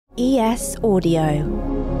ES Audio.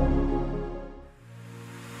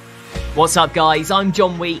 What's up, guys? I'm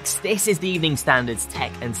John Weeks. This is the Evening Standard's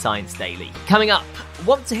Tech and Science Daily. Coming up,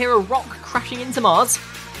 want to hear a rock crashing into Mars?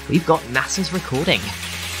 We've got NASA's recording.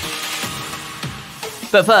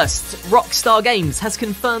 But first, Rockstar Games has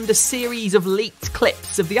confirmed a series of leaked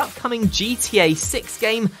clips of the upcoming GTA 6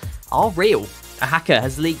 game are real. A hacker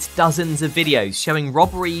has leaked dozens of videos showing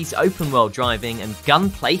robberies, open-world driving and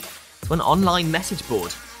gunplay to an online message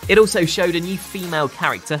board. It also showed a new female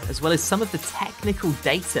character, as well as some of the technical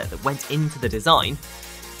data that went into the design.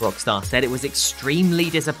 Rockstar said it was extremely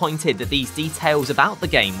disappointed that these details about the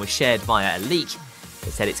game were shared via a leak.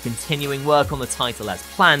 It said it's continuing work on the title as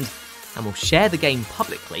planned, and will share the game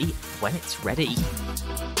publicly when it's ready.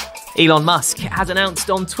 Elon Musk has announced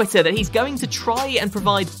on Twitter that he's going to try and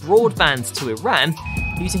provide broadband to Iran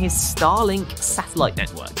using his Starlink satellite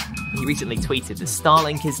network. He recently tweeted that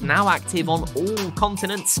Starlink is now active on all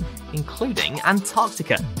continents, including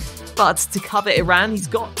Antarctica. But to cover Iran, he's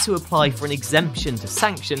got to apply for an exemption to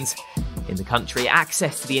sanctions. In the country,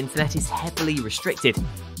 access to the internet is heavily restricted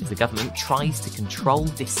as the government tries to control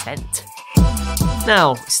dissent.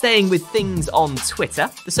 Now, staying with things on Twitter,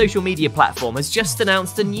 the social media platform has just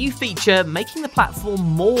announced a new feature making the platform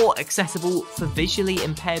more accessible for visually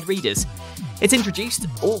impaired readers. It's introduced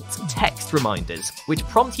alt text reminders, which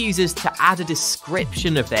prompt users to add a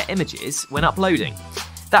description of their images when uploading.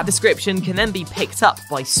 That description can then be picked up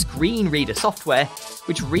by screen reader software,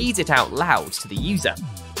 which reads it out loud to the user.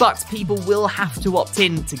 But people will have to opt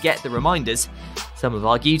in to get the reminders. Some have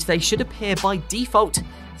argued they should appear by default,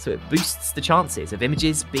 so it boosts the chances of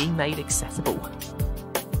images being made accessible.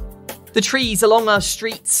 The trees along our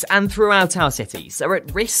streets and throughout our cities are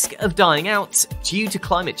at risk of dying out due to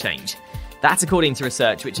climate change. That's according to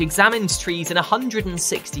research which examined trees in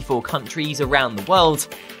 164 countries around the world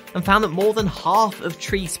and found that more than half of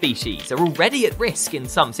tree species are already at risk in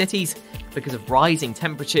some cities because of rising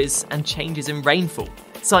temperatures and changes in rainfall.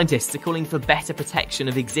 Scientists are calling for better protection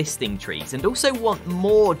of existing trees and also want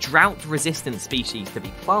more drought-resistant species to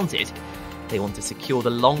be planted. They want to secure the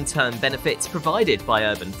long-term benefits provided by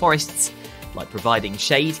urban forests, like providing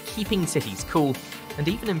shade, keeping cities cool, and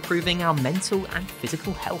even improving our mental and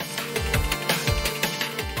physical health.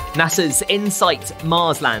 NASA's InSight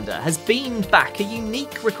Mars lander has beamed back a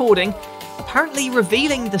unique recording, apparently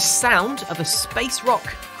revealing the sound of a space rock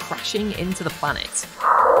crashing into the planet.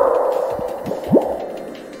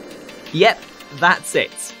 Yep, that's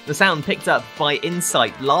it. The sound picked up by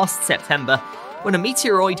InSight last September when a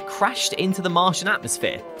meteoroid crashed into the Martian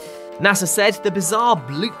atmosphere. NASA said the bizarre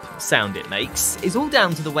bloop sound it makes is all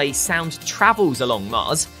down to the way sound travels along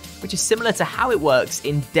Mars, which is similar to how it works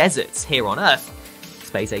in deserts here on Earth. The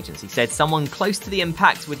space agency said someone close to the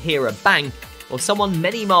impact would hear a bang, or someone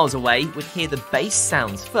many miles away would hear the bass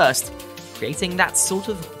sounds first, creating that sort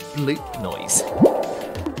of bloop noise.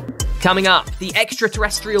 Coming up, the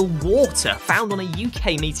extraterrestrial water found on a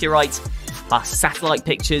UK meteorite, plus satellite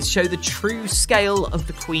pictures show the true scale of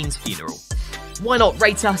the Queen's funeral. Why not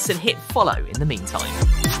rate us and hit follow in the meantime?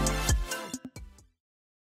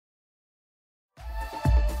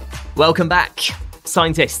 Welcome back.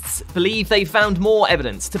 Scientists believe they found more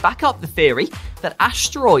evidence to back up the theory that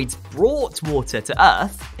asteroids brought water to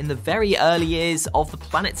Earth in the very early years of the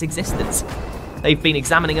planet's existence. They've been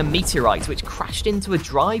examining a meteorite which crashed into a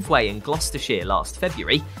driveway in Gloucestershire last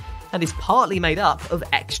February and is partly made up of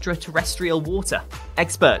extraterrestrial water.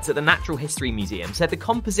 Experts at the Natural History Museum said the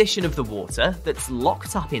composition of the water that's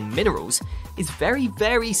locked up in minerals is very,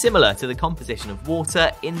 very similar to the composition of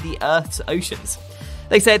water in the Earth's oceans.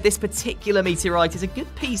 They said this particular meteorite is a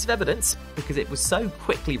good piece of evidence because it was so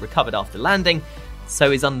quickly recovered after landing,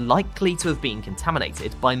 so is unlikely to have been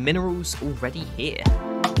contaminated by minerals already here.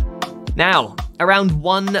 Now, around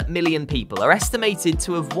 1 million people are estimated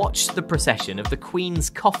to have watched the procession of the Queen's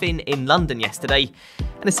coffin in London yesterday,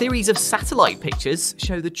 and a series of satellite pictures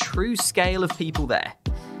show the true scale of people there.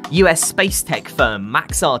 US space tech firm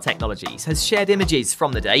Maxar Technologies has shared images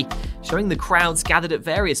from the day, showing the crowds gathered at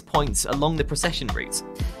various points along the procession route.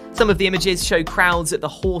 Some of the images show crowds at the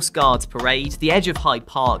Horse Guards Parade, the edge of Hyde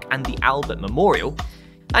Park, and the Albert Memorial.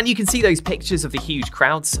 And you can see those pictures of the huge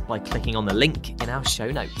crowds by clicking on the link in our show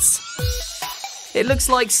notes. It looks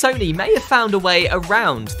like Sony may have found a way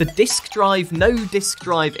around the disk drive, no disk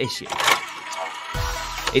drive issue.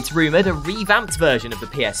 It's rumoured a revamped version of the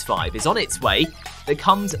PS5 is on its way that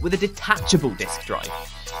comes with a detachable disk drive.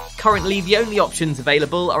 Currently, the only options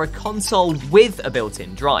available are a console with a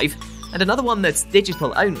built-in drive, and another one that's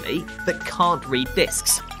digital only that can't read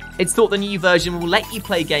discs. It's thought the new version will let you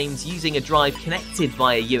play games using a drive connected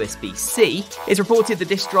via USB-C. It's reported the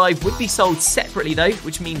disk drive would be sold separately though,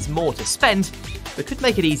 which means more to spend, but could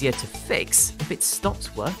make it easier to fix if it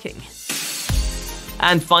stops working.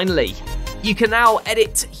 And finally, you can now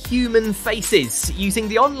edit human faces using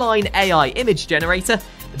the online AI image generator,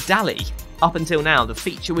 DALL-E. Up until now, the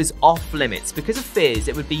feature was off limits because of fears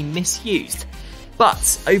it would be misused. But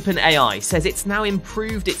OpenAI says it's now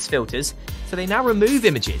improved its filters, so they now remove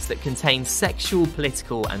images that contain sexual,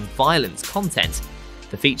 political, and violent content.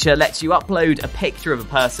 The feature lets you upload a picture of a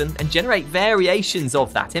person and generate variations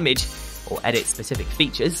of that image, or edit specific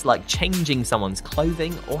features like changing someone's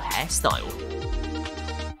clothing or hairstyle.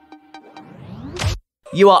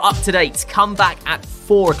 You are up to date. Come back at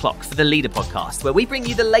 4 o'clock for the Leader podcast, where we bring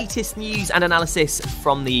you the latest news and analysis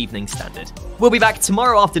from the Evening Standard. We'll be back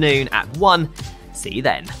tomorrow afternoon at 1. See you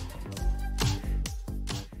then.